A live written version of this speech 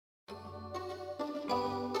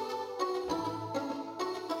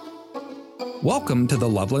Welcome to the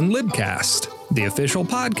Loveland Libcast, the official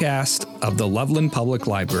podcast of the Loveland Public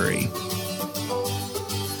Library.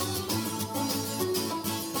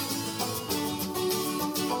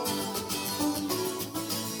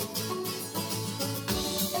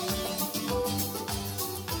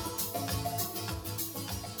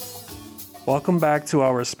 Welcome back to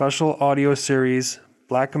our special audio series,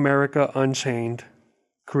 Black America Unchained,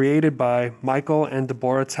 created by Michael and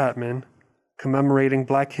Debora Tatmon, commemorating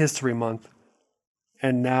Black History Month.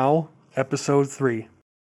 And now, Episode 3.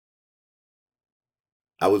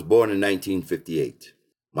 I was born in 1958.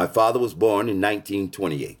 My father was born in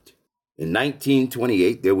 1928. In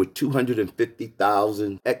 1928, there were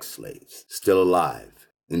 250,000 ex-slaves still alive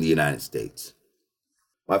in the United States.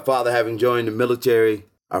 My father having joined the military,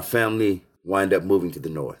 our family wound up moving to the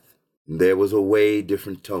North. And there was a way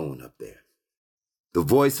different tone up there. The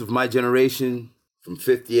voice of my generation from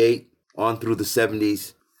 58 on through the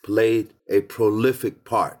 70s played a prolific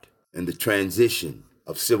part in the transition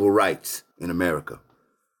of civil rights in America.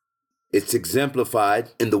 It's exemplified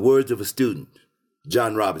in the words of a student,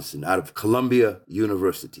 John Robinson, out of Columbia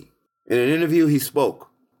University. In an interview, he spoke,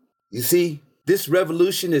 "You see, this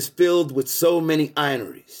revolution is filled with so many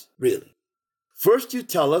ironies, really. First, you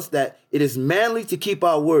tell us that it is manly to keep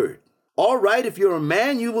our word. All right, if you're a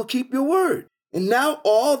man, you will keep your word. And now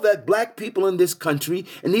all that Black people in this country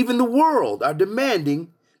and even the world are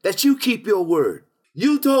demanding that you keep your word.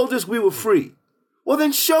 You told us we were free. Well,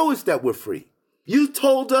 then show us that we're free. You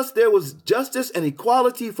told us there was justice and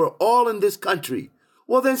equality for all in this country.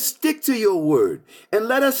 Well, then stick to your word and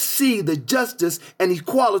let us see the justice and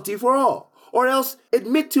equality for all. Or else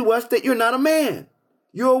admit to us that you're not a man.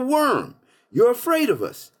 You're a worm. You're afraid of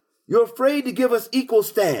us. You're afraid to give us equal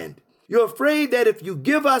stand. You're afraid that if you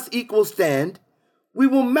give us equal stand, we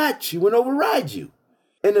will match you and override you.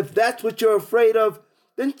 And if that's what you're afraid of,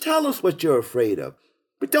 then tell us what you're afraid of.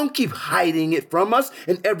 But don't keep hiding it from us.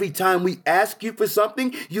 And every time we ask you for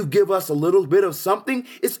something, you give us a little bit of something.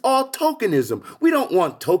 It's all tokenism. We don't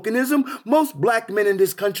want tokenism. Most Black men in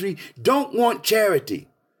this country don't want charity.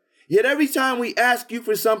 Yet every time we ask you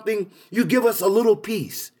for something, you give us a little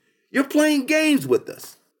piece. You're playing games with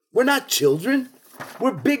us. We're not children.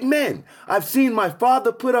 We're big men. I've seen my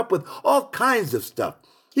father put up with all kinds of stuff.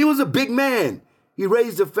 He was a big man. He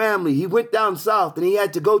raised a family. He went down south and he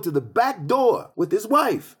had to go to the back door with his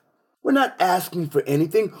wife. We're not asking for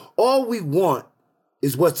anything. All we want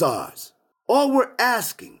is what's ours. All we're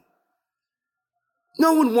asking.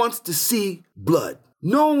 No one wants to see blood.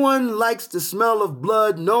 No one likes the smell of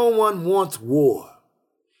blood. No one wants war.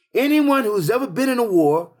 Anyone who's ever been in a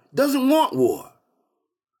war doesn't want war.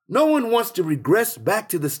 No one wants to regress back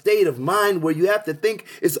to the state of mind where you have to think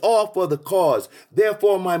it's all for the cause.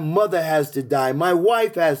 Therefore, my mother has to die. My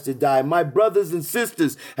wife has to die. My brothers and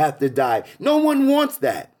sisters have to die. No one wants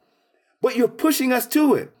that. But you're pushing us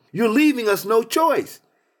to it. You're leaving us no choice.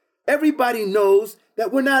 Everybody knows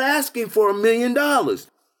that we're not asking for $1 million.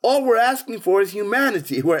 All we're asking for is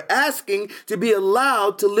humanity. We're asking to be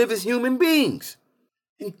allowed to live as human beings.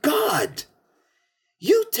 And God,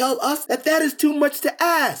 you tell us that that is too much to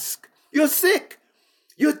ask. You're sick.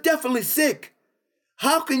 You're definitely sick.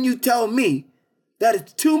 How can you tell me that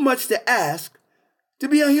it's too much to ask to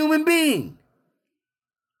be a human being?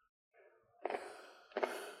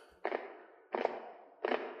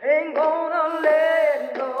 Ain't gonna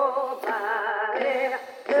let nobody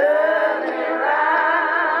turn me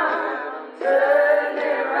around, turn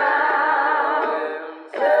me around,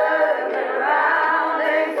 turn me around.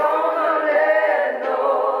 Ain't gonna let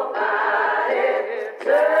nobody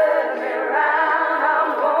turn me around. I'm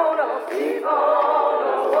gonna keep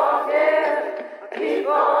on walking, keep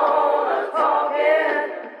on talking,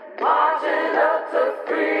 marching up to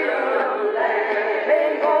freedom land.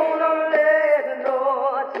 Ain't gonna let no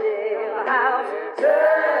jailhouse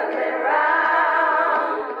turn me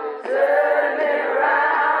around, turn me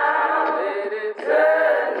around,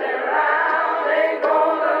 turn me around. Ain't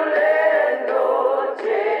gonna let no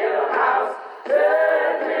jailhouse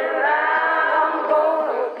turn me around. I'm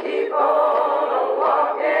gonna keep on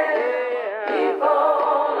walking, keep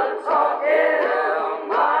on talking,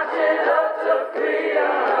 marching up to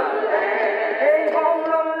freedom land. Ain't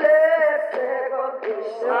gonna let segregation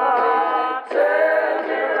turn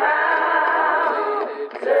me around,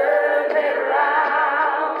 turn me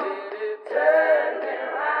around, turn me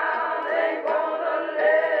around. Ain't gonna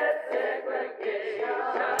let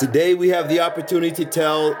segregation. Today we have the opportunity to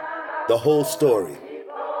tell the whole story.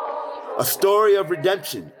 A story of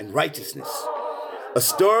redemption and righteousness. A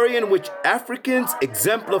story in which Africans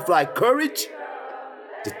exemplify courage,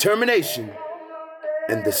 determination,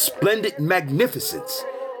 and the splendid magnificence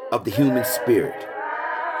of the human spirit.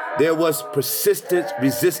 There was persistent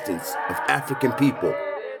resistance of African people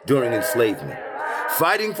during enslavement.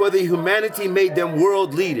 Fighting for their humanity made them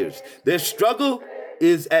world leaders. Their struggle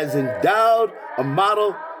is as endowed a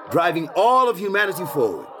model driving all of humanity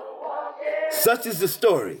forward. Such is the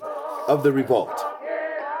story of the revolt.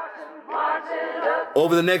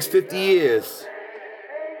 Over the next 50 years,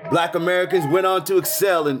 Black Americans went on to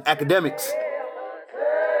excel in academics,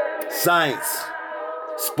 science,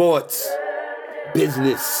 sports,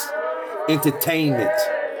 business, entertainment,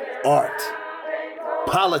 art,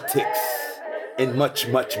 politics, and much,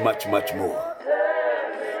 much, much, much more.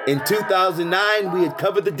 In 2009, we had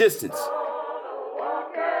covered the distance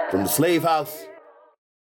from the slave house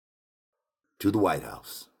to the White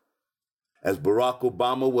House. As Barack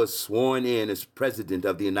Obama was sworn in as President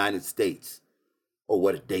of the United States. Oh,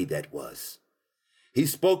 what a day that was. He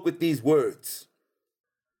spoke with these words: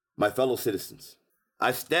 "My fellow citizens,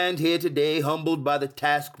 I stand here today humbled by the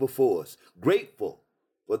task before us, grateful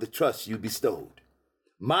for the trust you bestowed,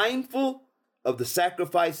 mindful of the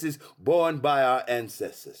sacrifices borne by our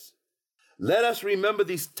ancestors. Let us remember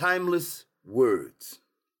these timeless words.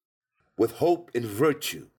 With hope and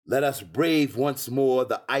virtue, let us brave once more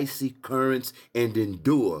the icy currents and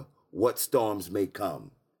endure what storms may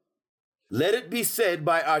come. Let it be said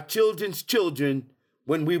by our children's children,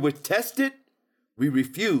 when we were tested, we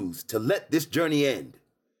refused to let this journey end,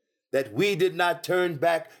 that we did not turn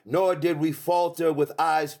back, nor did we falter with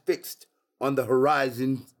eyes fixed on the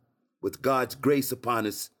horizon. With God's grace upon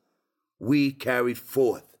us, we carried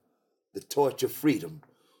forth the torch of freedom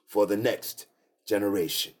for the next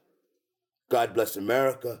generation. God bless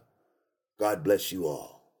America. God bless you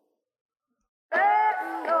all."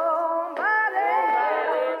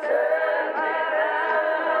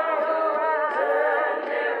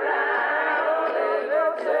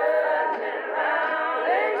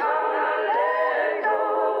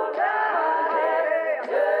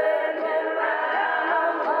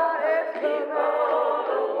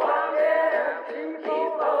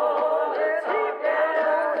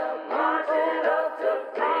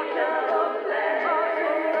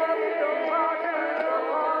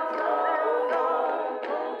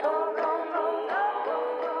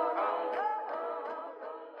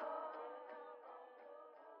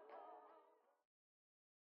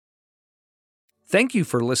 Thank you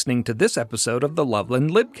for listening to this episode of the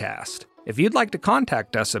Loveland Libcast. If you'd like to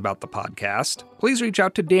contact us about the podcast, please reach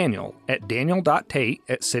out to Daniel at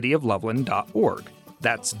daniel.tate@cityofloveland.org.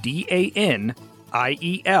 That's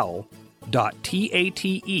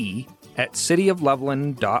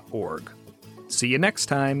DANIEL.TATE@cityofloveland.org. See you next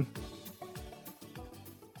time.